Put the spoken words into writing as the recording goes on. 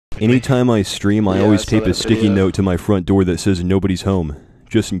Anytime I stream, I Yeah, always I saw tape a that sticky video. note to my front door that says nobody's home.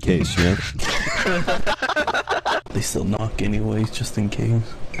 Just in case, you know? They still knock anyways, just in case.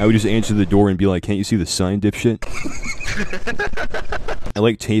 I would just answer the door and be like, can't you see the sign, dipshit? I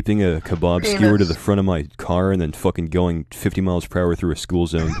like taping a kebab skewer to the front of my car and then fucking going 50 miles per hour through a school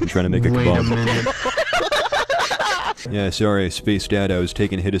zone and trying to make a Wait a kebab. minute. Yeah, sorry, I spaced out. I was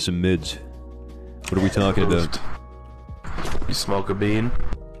taking a hit of some mids. What are we talking about? You smoke a bean?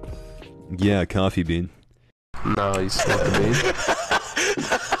 Yeah, coffee bean. No, you smoke a bean.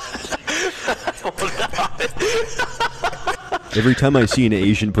 Every time I see an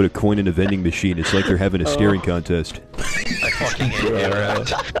Asian put a coin in a vending machine, it's like they're having a staring contest. I fucking hate it.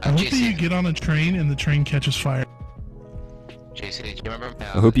 I hope that you get on a train and the train catches fire. JC, do you remember?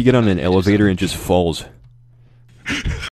 I hope you get on an elevator and just falls.